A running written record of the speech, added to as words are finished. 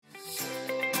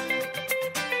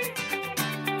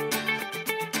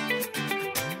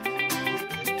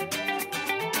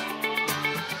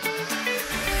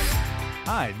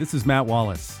Hi, this is Matt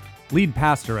Wallace, lead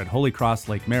pastor at Holy Cross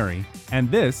Lake Mary,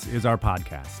 and this is our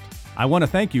podcast. I want to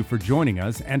thank you for joining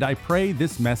us, and I pray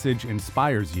this message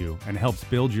inspires you and helps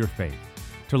build your faith.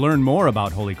 To learn more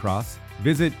about Holy Cross,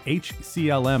 visit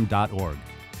hclm.org.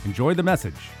 Enjoy the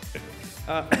message.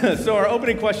 So our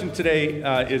opening question today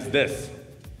is this.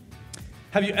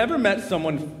 Have you ever met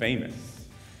someone famous?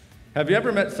 Have you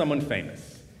ever met someone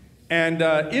famous? And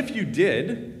if you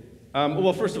did,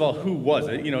 well, first of all, who was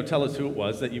it? Tell us who it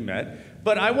was that you met.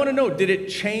 But I want to know, did it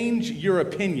change your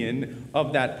opinion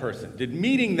of that person? Did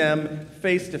meeting them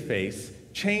face to face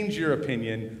change your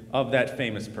opinion of that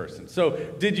famous person? So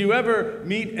did you ever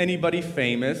meet anybody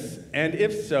famous? And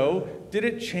if so, did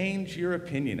it change your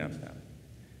opinion of them?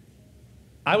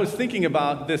 I was thinking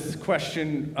about this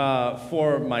question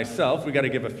for myself. We got to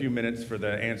give a few minutes for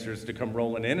the answers to come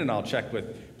rolling in, and I'll check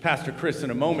with Pastor Chris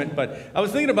in a moment. But I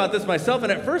was thinking about this myself,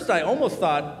 and at first I almost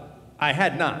thought I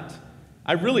had not.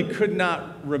 I really could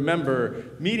not remember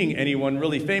meeting anyone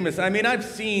really famous. I mean, I've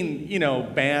seen,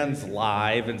 bands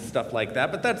live and stuff like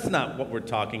that, but that's not what we're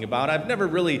talking about. I've never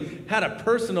really had a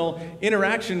personal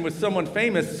interaction with someone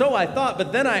famous, so I thought,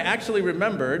 but then I actually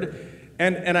remembered.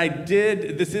 And I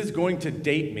did, this is going to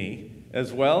date me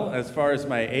as well, as far as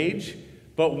my age,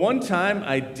 but one time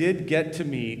I did get to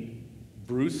meet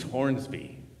Bruce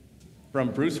Hornsby from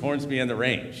Bruce Hornsby and the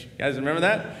Range. You guys remember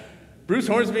that? Bruce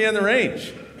Hornsby and the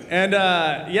Range. And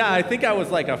I think I was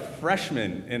like a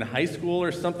freshman in high school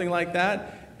or something like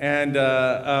that. And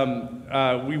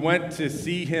we went to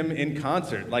see him in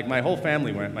concert. Like my whole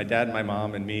family went, my dad, my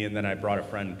mom, and me, and then I brought a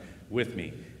friend with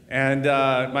me. And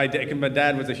my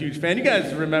dad was a huge fan. You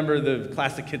guys remember the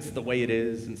classic hits, The Way It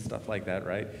Is, and stuff like that,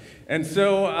 right? And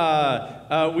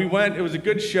so we went. It was a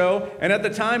good show. And at the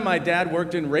time, my dad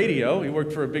worked in radio. He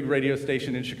worked for a big radio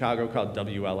station in Chicago called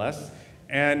WLS.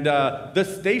 And the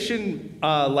station,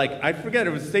 I forget, it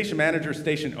was station manager,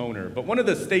 station owner, but one of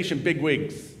the station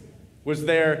bigwigs was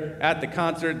there at the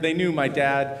concert. They knew my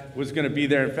dad was going to be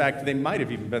there. In fact, they might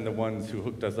have even been the ones who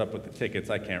hooked us up with the tickets.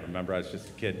 I can't remember. I was just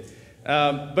a kid.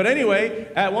 But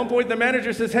anyway, at one point the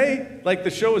manager says, hey, the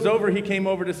show is over. He came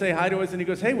over to say hi to us, and he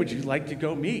goes, hey, would you like to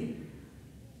go meet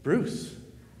Bruce?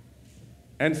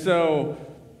 And so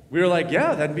we were like,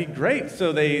 yeah, that'd be great.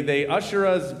 So they usher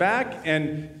us back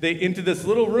and into this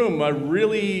little room, a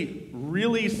really,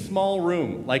 really small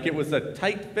room. It was a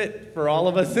tight fit for all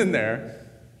of us in there.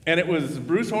 And it was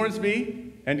Bruce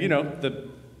Hornsby and,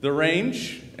 the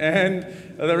Range and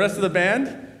the rest of the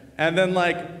band. And then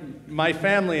my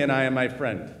family and I and my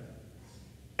friend.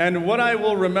 And what I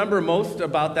will remember most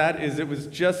about that is it was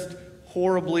just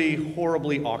horribly,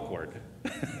 horribly awkward.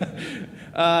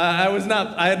 I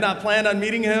had not planned on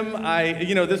meeting him.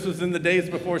 This was in the days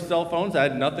before cell phones. I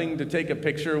had nothing to take a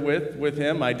picture with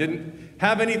him. I didn't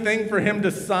have anything for him to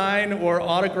sign or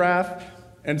autograph.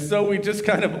 And so we just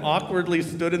kind of awkwardly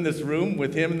stood in this room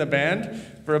with him and the band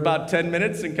for about 10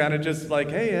 minutes and kind of just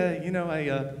hey,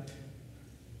 I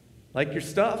like your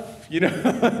stuff,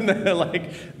 and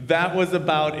that was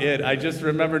about it. I just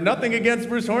remember nothing against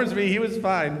Bruce Hornsby. He was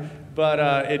fine, but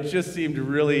it just seemed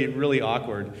really, really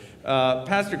awkward.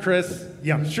 Pastor Chris,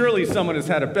 yeah. Surely someone has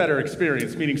had a better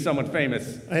experience meeting someone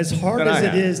famous. As hard as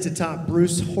it is to top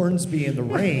Bruce Hornsby in the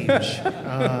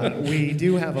Range, we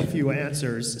do have a few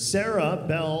answers. Sarah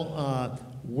Bell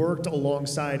worked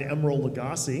alongside Emeril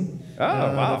Lagasse,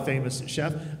 the famous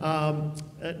chef.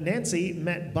 Nancy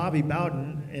met Bobby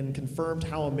Bowden and confirmed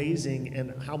how amazing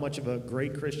and how much of a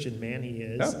great Christian man he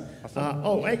is.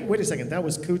 Awesome. Wait a second. That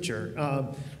was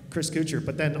Kuchar, Chris Kuchar,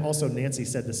 but then also Nancy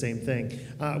said the same thing.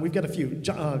 We've got a few.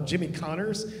 Jimmy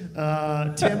Connors,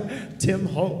 Tim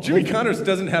Holt. Jimmy Connors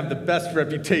doesn't have the best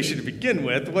reputation to begin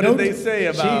with. What did they say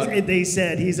about? They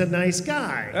said he's a nice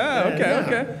guy.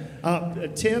 Okay.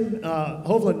 Tim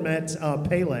Hovland met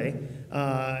Pele.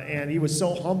 And he was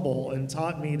so humble and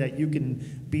taught me that you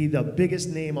can be the biggest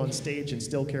name on stage and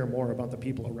still care more about the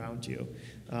people around you.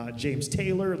 James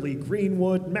Taylor, Lee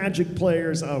Greenwood, Magic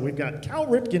players. We've got Cal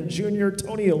Ripken Jr.,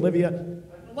 Tony Olivia.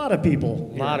 A lot of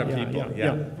people. A lot of people,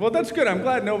 yeah. Well, that's good. I'm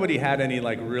glad nobody had any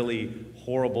really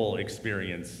horrible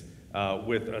experience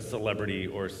with a celebrity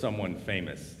or someone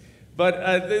famous.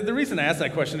 But the reason I asked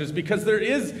that question is because there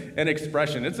is an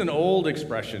expression. It's an old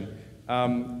expression.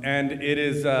 And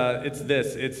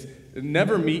it's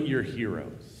never meet your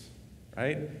heroes,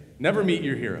 right? Never meet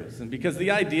your heroes. And because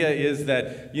the idea is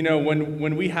that,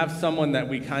 when we have someone that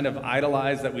we kind of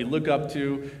idolize, that we look up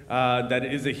to, that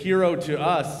is a hero to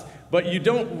us, but you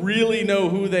don't really know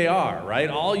who they are, right?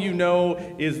 All you know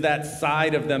is that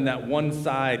side of them, that one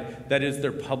side that is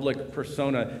their public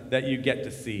persona that you get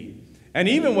to see. And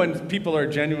even when people are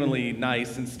genuinely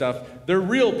nice and stuff, they're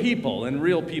real people, and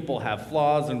real people have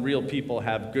flaws, and real people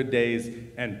have good days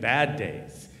and bad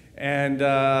days. And,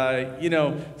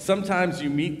 sometimes you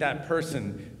meet that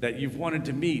person that you've wanted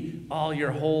to meet all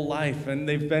your whole life, and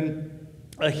they've been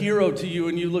a hero to you,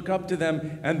 and you look up to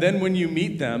them, and then when you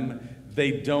meet them,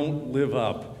 they don't live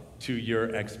up to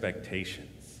your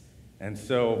expectations. And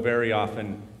so very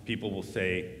often, people will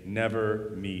say,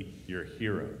 never meet your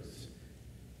heroes.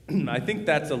 I think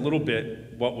that's a little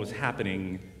bit what was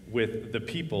happening with the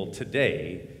people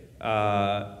today,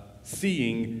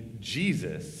 seeing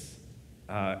Jesus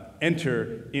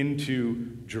enter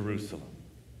into Jerusalem.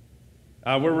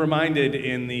 We're reminded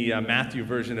in the Matthew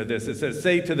version of this. It says,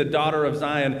 "Say to the daughter of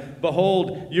Zion,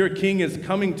 behold, your king is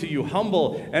coming to you,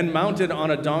 humble and mounted on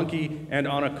a donkey and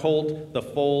on a colt, the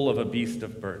foal of a beast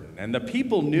of burden." And the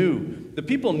people knew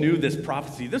this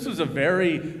prophecy. This was a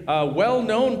very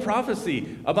well-known prophecy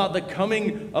about the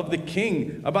coming of the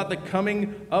king, about the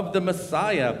coming of the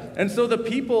Messiah. And so the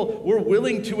people were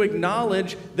willing to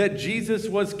acknowledge that Jesus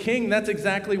was king. That's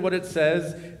exactly what it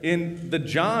says in the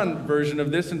John version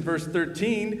of this in verse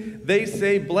 13. They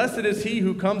say, "Blessed is he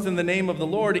who comes in the name of the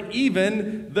Lord,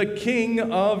 even the King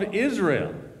of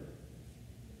Israel."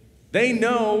 They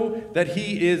know that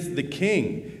he is the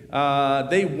king.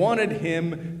 They wanted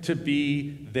him to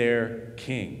be their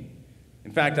king.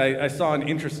 In fact, I saw an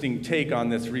interesting take on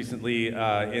this recently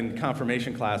in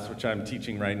confirmation class, which I'm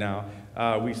teaching right now.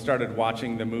 We started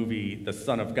watching the movie The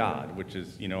Son of God, which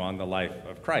is, on the life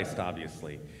of Christ,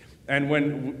 obviously. And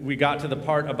when we got to the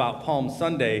part about Palm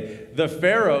Sunday, the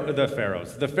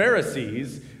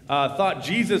Pharisees thought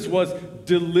Jesus was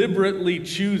deliberately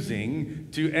choosing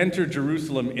to enter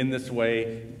Jerusalem in this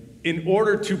way in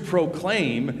order to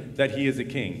proclaim that he is a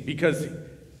king, because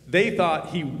they thought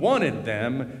he wanted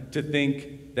them to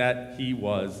think that he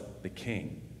was the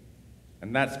king.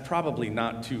 And that's probably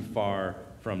not too far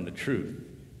from the truth.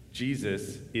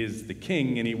 Jesus is the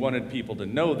king, and he wanted people to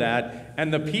know that.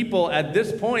 And the people at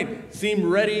this point seem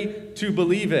ready to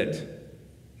believe it.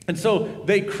 And so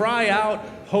they cry out,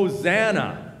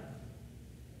 "Hosanna!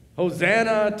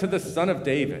 Hosanna to the Son of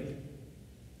David."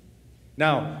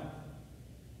 Now,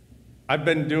 I've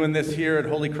been doing this here at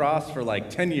Holy Cross for like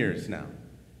 10 years now.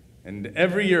 And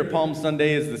every year Palm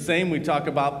Sunday is the same. We talk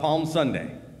about Palm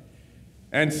Sunday.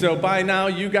 And so by now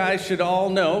you guys should all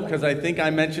know, because I think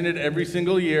I mention it every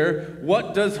single year,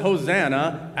 what does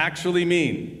Hosanna actually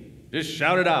mean? Just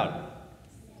shout it out.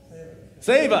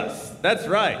 Save us. That's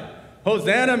right.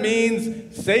 Hosanna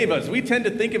means save us. We tend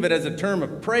to think of it as a term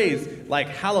of praise, like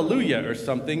hallelujah or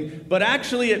something, but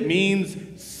actually it means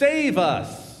save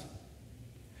us.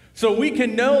 So we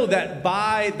can know that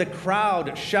by the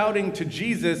crowd shouting to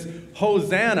Jesus,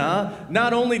 "Hosanna,"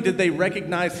 not only did they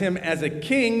recognize him as a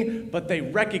king, but they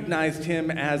recognized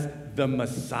him as the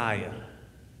Messiah.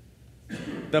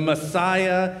 The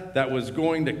Messiah that was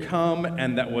going to come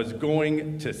and that was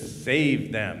going to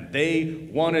save them. They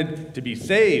wanted to be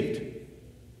saved.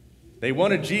 They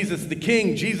wanted Jesus the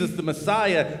King, Jesus the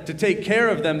Messiah, to take care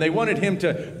of them. They wanted him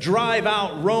to drive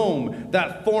out Rome,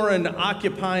 that foreign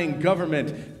occupying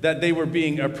government that they were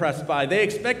being oppressed by. They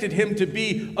expected him to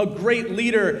be a great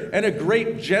leader and a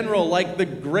great general, like the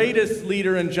greatest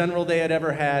leader and general they had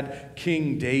ever had,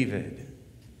 King David.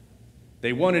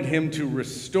 They wanted him to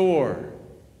restore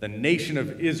the nation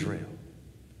of Israel,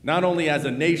 not only as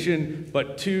a nation,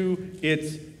 but to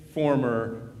its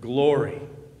former glory.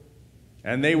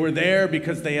 And they were there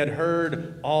because they had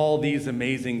heard all these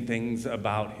amazing things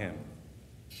about him.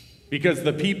 Because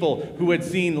the people who had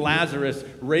seen Lazarus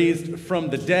raised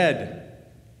from the dead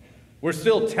were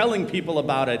still telling people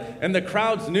about it. And the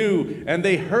crowds knew, and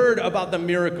they heard about the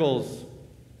miracles.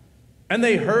 And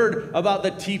they heard about the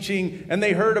teaching, and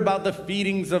they heard about the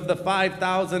feedings of the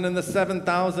 5,000 and the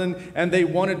 7,000, and they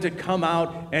wanted to come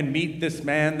out and meet this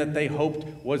man that they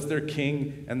hoped was their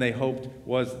king and they hoped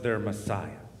was their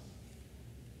Messiah.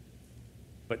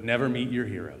 But never meet your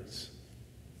heroes.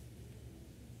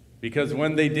 Because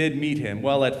when they did meet him,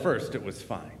 well, at first it was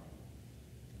fine.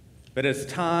 But as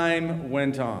time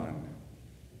went on,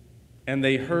 and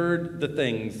they heard the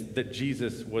things that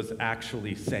Jesus was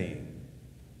actually saying,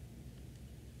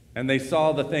 and they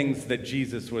saw the things that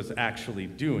Jesus was actually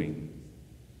doing,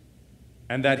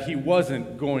 and that he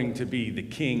wasn't going to be the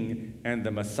king and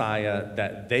the Messiah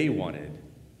that they wanted,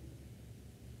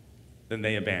 then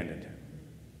they abandoned him.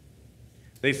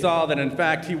 They saw that, in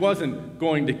fact, he wasn't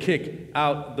going to kick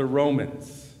out the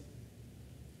Romans.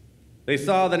 They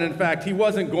saw that, in fact, he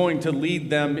wasn't going to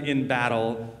lead them in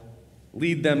battle,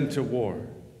 lead them to war.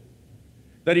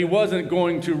 that he wasn't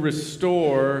going to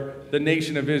restore the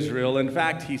nation of Israel. In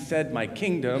fact, he said, "My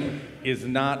kingdom is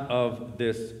not of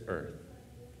this earth."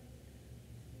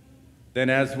 Then,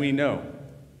 as we know,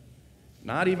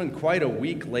 not even quite a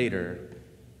week later,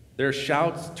 their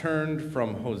shouts turned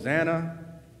from Hosanna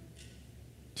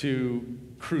to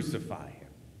crucify him.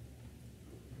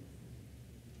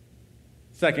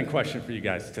 Second question for you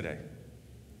guys today.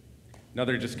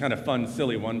 Another just kind of fun,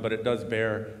 silly one, but it does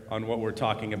bear on what we're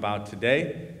talking about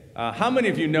today. How many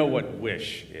of you know what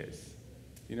Wish is?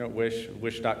 You know what Wish,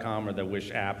 Wish.com or the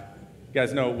Wish app? You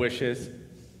guys know what Wish is?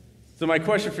 So my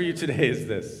question for you today is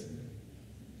this.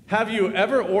 Have you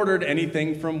ever ordered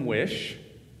anything from Wish?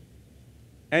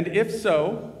 And if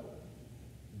so,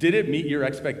 did it meet your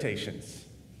expectations?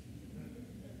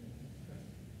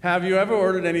 Have you ever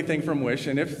ordered anything from Wish,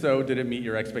 and if so, did it meet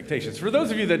your expectations? For those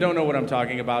of you that don't know what I'm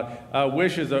talking about,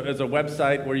 Wish is a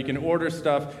website where you can order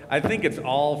stuff. I think it's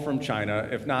all from China.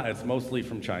 If not, it's mostly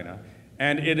from China.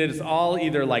 And it is all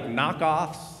either like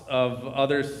knockoffs of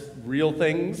other real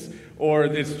things, or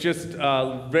it's just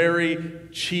very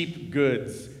cheap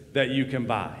goods that you can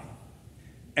buy.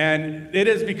 And it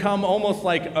has become almost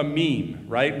like a meme,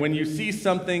 right? When you see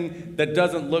something that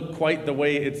doesn't look quite the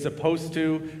way it's supposed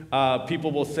to,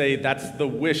 people will say that's the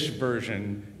Wish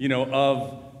version,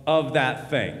 of that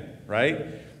thing, right?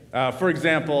 For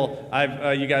example,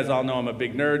 you guys all know I'm a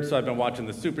big nerd, so I've been watching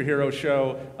the superhero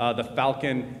show, The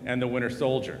Falcon and the Winter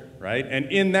Soldier, right?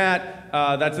 And in that,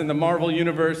 that's in the Marvel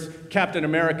universe, Captain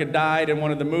America died in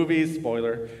one of the movies,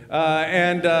 spoiler,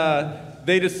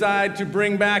 they decide to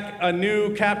bring back a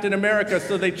new Captain America,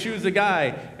 so they choose a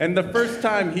guy. And the first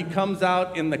time he comes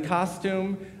out in the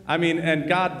costume, and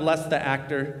God bless the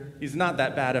actor, he's not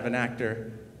that bad of an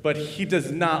actor, but he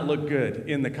does not look good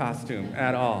in the costume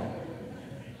at all.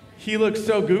 He looks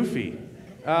so goofy.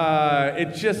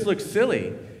 It just looks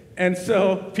silly. And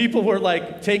so people were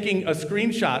like taking a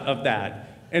screenshot of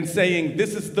that and saying,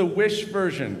 this is the Wish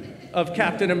version of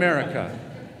Captain America,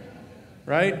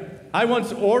 right? I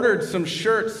once ordered some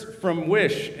shirts from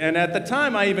Wish, and at the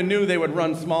time I even knew they would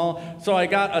run small, so I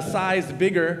got a size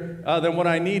bigger than what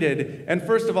I needed. And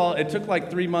first of all, it took like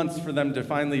 3 months for them to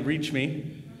finally reach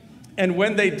me. And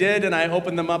when they did, and I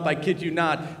opened them up, I kid you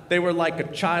not, they were like a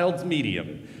child's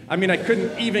medium. I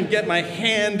couldn't even get my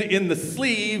hand in the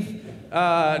sleeve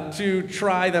to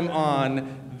try them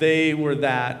on. They were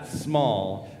that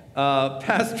small.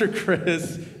 Pastor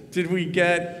Chris,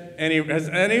 has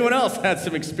anyone else had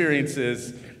some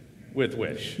experiences with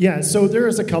Wish? Yeah, so there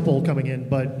is a couple coming in,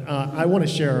 but I want to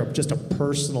share just a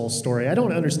personal story. I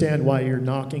don't understand why you're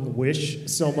knocking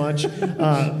Wish so much.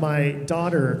 My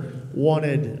daughter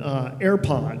wanted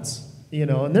AirPods,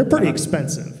 and they're pretty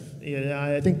expensive.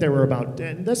 I think they were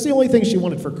and that's the only thing she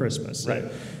wanted for Christmas. Right.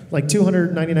 Like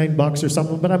 $299 or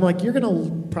something, but I'm like, you're going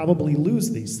to probably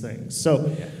lose these things.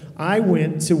 So I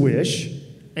went to Wish,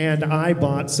 and I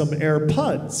bought some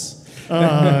AirPods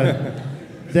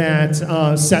that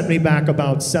set me back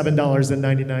about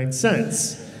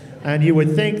 $7.99. And you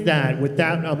would think that with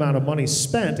that amount of money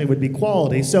spent, it would be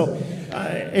quality. So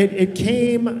it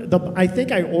came, I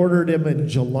think I ordered them in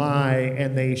July,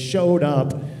 and they showed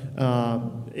up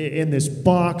in this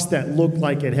box that looked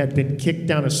like it had been kicked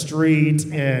down a street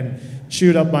and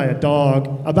chewed up by a dog.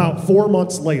 About 4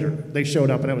 months later, they showed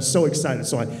up, and I was so excited.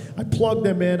 So I plugged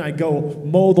them in, I go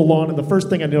mow the lawn, and the first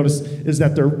thing I noticed is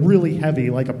that they're really heavy,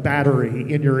 like a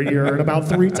battery in your ear, and about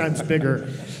 3 times bigger.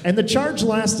 And the charge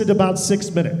lasted about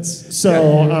 6 minutes.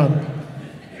 So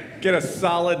get a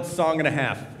solid song and a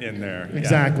half in there.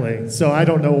 Exactly. Yeah. So I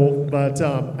don't know, but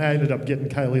I ended up getting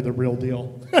Kylie the real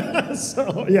deal.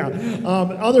 So yeah.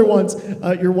 Other ones,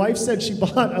 your wife said she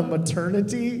bought a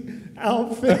maternity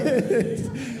outfit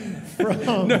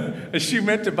from... No, she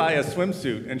meant to buy a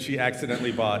swimsuit, and she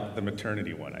accidentally bought the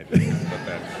maternity one, I think.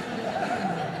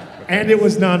 And it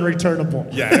was non-returnable.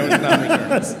 Yeah, it was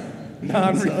non-returnable.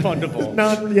 Non-refundable.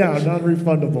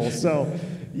 Non-refundable. So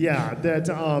yeah, that...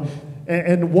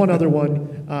 And one other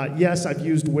one, yes, I've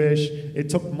used Wish. It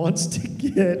took months to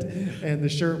get, and the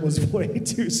shirt was way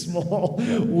too small.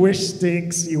 Wish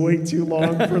stinks. You wait too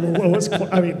long for the lowest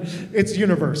quality. It's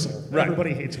universal. Right.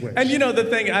 Everybody hates Wish. And the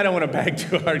thing, I don't want to bag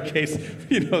too hard in case,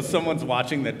 someone's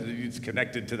watching that is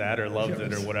connected to that or loves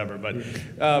it or whatever. But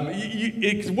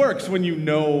it works when you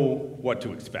know what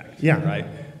to expect. Yeah. Right?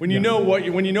 When you know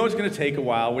when you know it's going to take a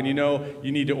while, when you know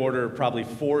you need to order probably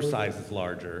 4 sizes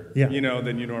larger, than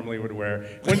you normally would wear.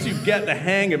 Once you get the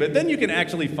hang of it, then you can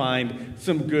actually find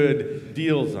some good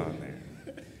deals on there.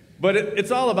 But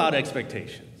it's all about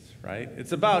expectations, right?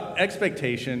 It's about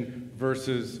expectation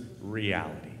versus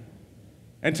reality.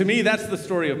 And to me, that's the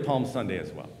story of Palm Sunday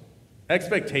as well.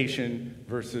 Expectation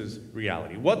versus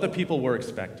reality. What the people were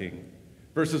expecting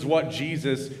versus what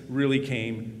Jesus really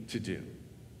came to do.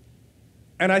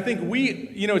 And I think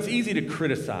it's easy to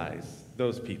criticize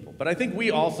those people, but I think we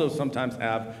also sometimes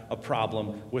have a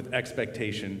problem with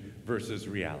expectation versus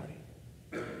reality.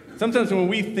 Sometimes when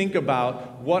we think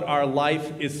about what our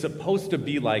life is supposed to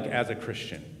be like as a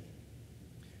Christian,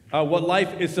 what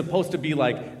life is supposed to be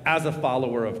like as a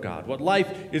follower of God, what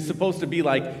life is supposed to be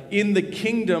like in the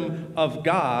kingdom of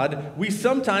God, we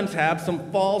sometimes have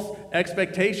some false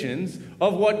expectations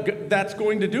of what that's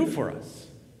going to do for us,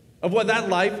 of what that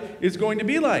life is going to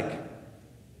be like.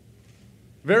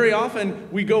 Very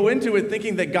often, we go into it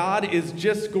thinking that God is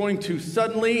just going to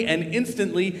suddenly and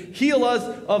instantly heal us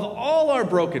of all our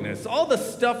brokenness, all the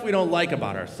stuff we don't like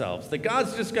about ourselves, that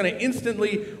God's just going to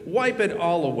instantly wipe it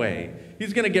all away.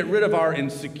 He's going to get rid of our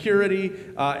insecurity,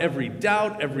 every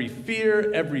doubt, every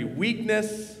fear, every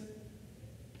weakness.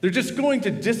 They're just going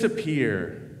to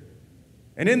disappear.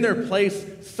 And in their place,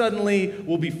 suddenly,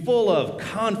 we'll be full of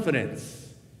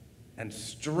confidence and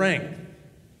strength.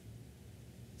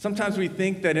 Sometimes we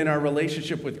think that in our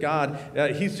relationship with God,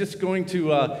 He's going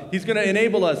to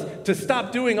enable us to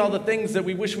stop doing all the things that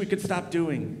we wish we could stop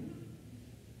doing.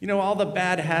 All the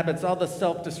bad habits, all the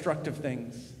self-destructive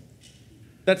things.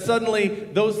 That suddenly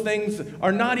those things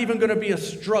are not even going to be a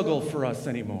struggle for us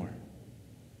anymore.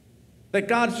 That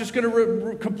God's just going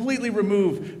to completely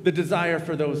remove the desire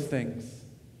for those things.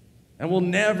 And we'll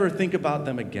never think about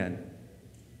them again.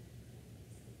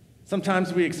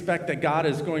 Sometimes we expect that God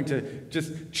is going to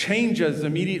just change us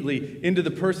immediately into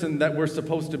the person that we're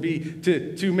supposed to be,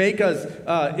 to make us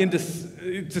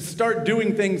to start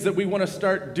doing things that we want to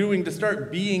start doing, to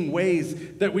start being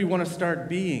ways that we want to start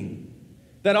being.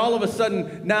 That all of a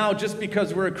sudden, now just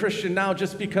because we're a Christian, now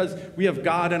just because we have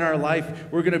God in our life,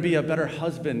 we're going to be a better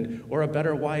husband or a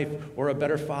better wife or a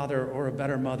better father or a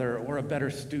better mother or a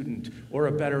better student or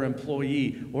a better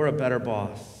employee or a better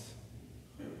boss.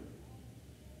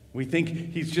 We think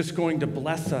He's just going to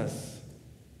bless us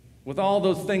with all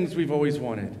those things we've always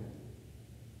wanted.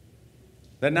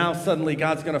 That now suddenly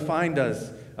God's going to find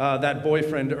us that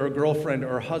boyfriend or girlfriend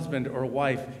or husband or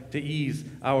wife to ease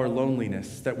our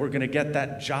loneliness. That we're going to get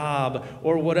that job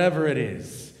or whatever it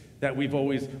is that we've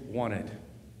always wanted.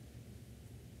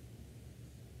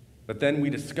 But then we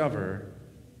discover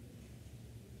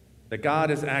that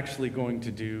God is actually going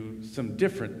to do some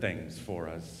different things for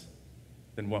us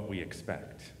than what we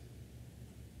expect.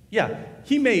 Yeah,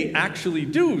 He may actually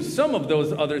do some of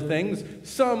those other things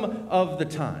some of the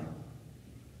time.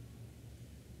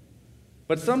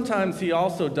 But sometimes He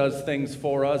also does things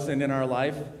for us and in our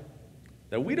life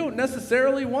that we don't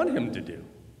necessarily want Him to do.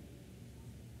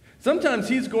 Sometimes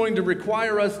He's going to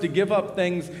require us to give up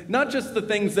things, not just the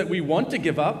things that we want to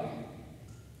give up,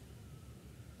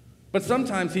 but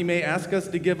sometimes He may ask us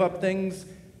to give up things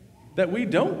that we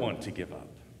don't want to give up.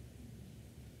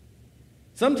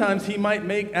 Sometimes He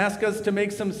might ask us to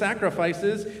make some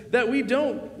sacrifices that we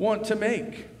don't want to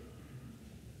make.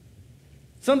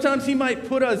 Sometimes He might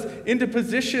put us into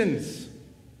positions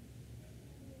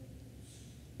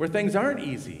where things aren't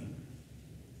easy,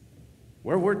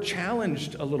 where we're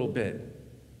challenged a little bit,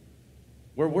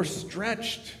 where we're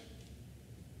stretched,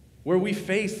 where we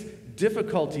face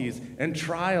difficulties and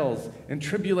trials and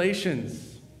tribulations.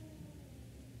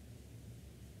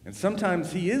 And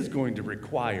sometimes He is going to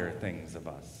require things of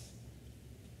us.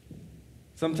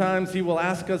 Sometimes He will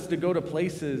ask us to go to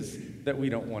places that we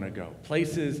don't want to go,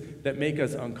 places that make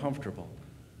us uncomfortable.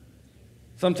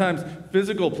 Sometimes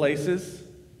physical places.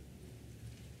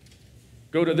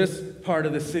 Go to this part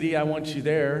of the city, I want you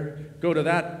there. Go to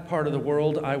that part of the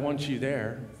world, I want you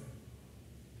there.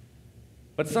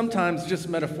 But sometimes just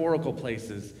metaphorical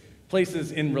places,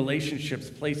 places in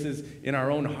relationships, places in our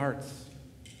own hearts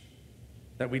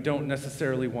that we don't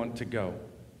necessarily want to go.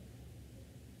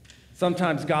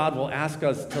 Sometimes God will ask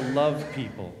us to love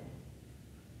people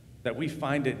that we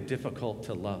find it difficult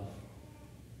to love.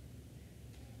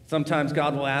 Sometimes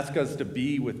God will ask us to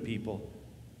be with people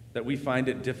that we find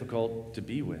it difficult to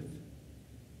be with.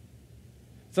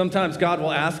 Sometimes God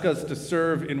will ask us to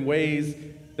serve in ways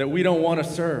that we don't want to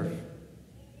serve.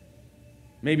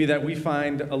 Maybe that we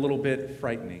find a little bit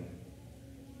frightening.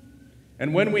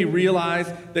 And when we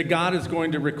realize that God is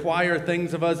going to require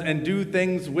things of us and do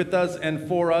things with us and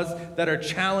for us that are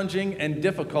challenging and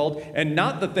difficult and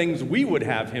not the things we would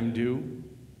have Him do,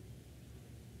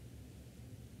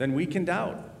 then we can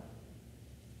doubt.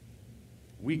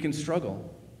 We can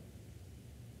struggle.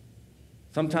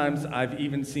 Sometimes I've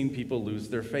even seen people lose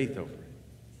their faith over it.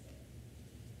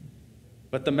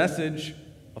 But the message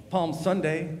of Palm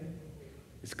Sunday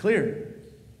is clear.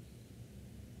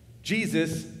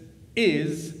 Jesus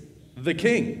is the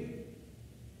King.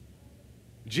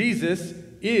 Jesus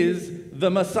is the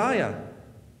Messiah.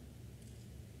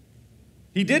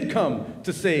 He did come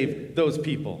to save those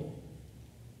people.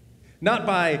 Not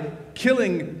by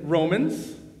killing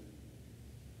Romans,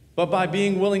 but by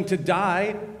being willing to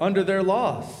die under their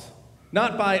laws.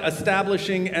 Not by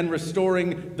establishing and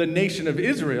restoring the nation of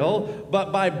Israel,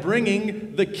 but by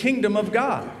bringing the kingdom of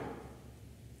God.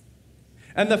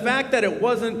 And the fact that it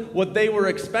wasn't what they were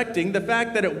expecting, the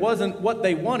fact that it wasn't what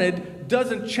they wanted,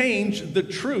 doesn't change the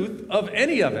truth of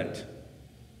any of it.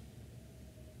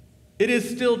 It is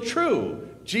still true.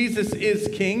 Jesus is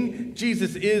King,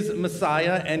 Jesus is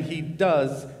Messiah, and he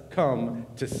does come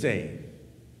to save.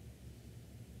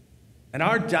 And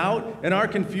our doubt and our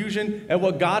confusion at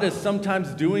what God is sometimes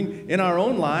doing in our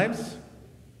own lives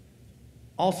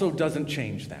also doesn't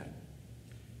change that.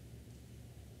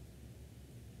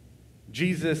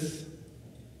 Jesus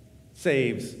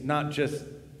saves not just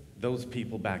those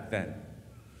people back then,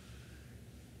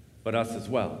 but us as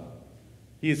well.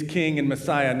 He is King and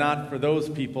Messiah not for those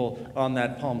people on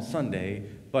that Palm Sunday,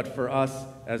 but for us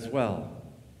as well.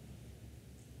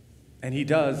 And he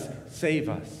does save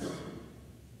us.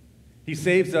 He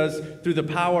saves us through the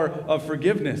power of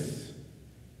forgiveness,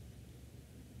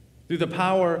 through the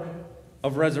power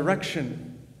of resurrection.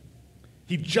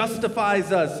 He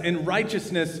justifies us in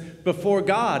righteousness before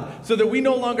God so that we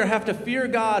no longer have to fear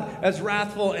God as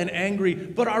wrathful and angry,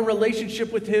 but our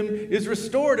relationship with him is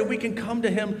restored and we can come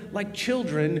to him like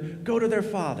children go to their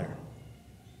father.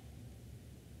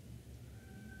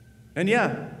 And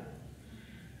yeah,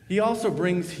 he also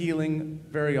brings healing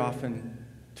very often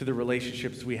to the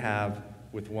relationships we have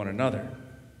with one another.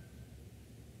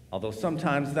 Although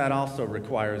sometimes that also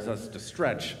requires us to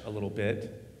stretch a little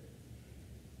bit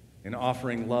in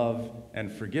offering love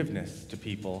and forgiveness to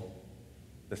people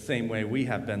the same way we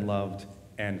have been loved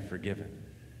and forgiven.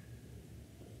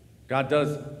 God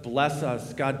does bless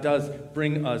us. God does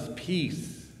bring us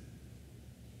peace.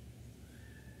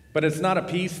 But it's not a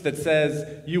peace that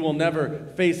says you will never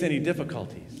face any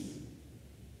difficulties.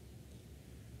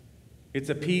 It's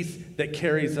a peace that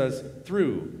carries us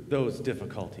through those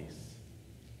difficulties.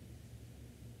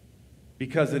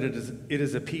 Because it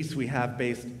is a peace we have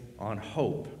based on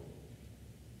hope.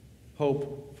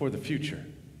 Hope for the future.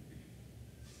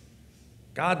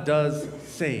 God does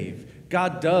save.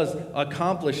 God does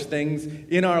accomplish things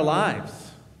in our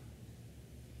lives.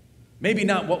 Maybe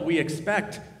not what we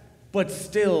expect, but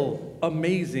still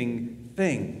amazing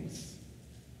things.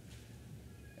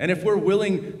 And if we're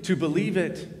willing to believe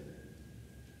it,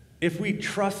 if we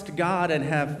trust God and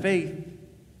have faith,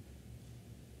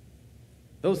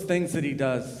 those things that he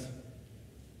does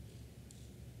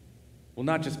will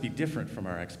not just be different from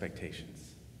our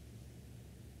expectations.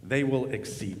 They will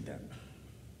exceed them.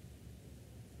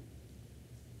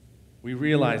 We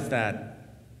realize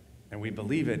that, and we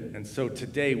believe it, and so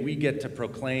today we get to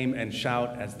proclaim and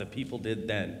shout as the people did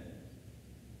then,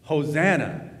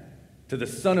 Hosanna to the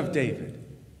Son of David.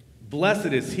 Blessed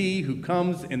is he who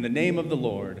comes in the name of the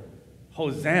Lord.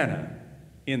 Hosanna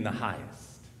in the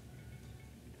highest.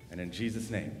 And in Jesus'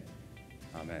 name,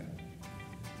 amen.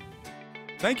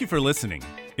 Thank you for listening.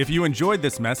 If you enjoyed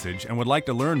this message and would like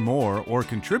to learn more or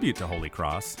contribute to Holy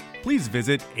Cross, please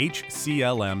visit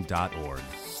hclm.org.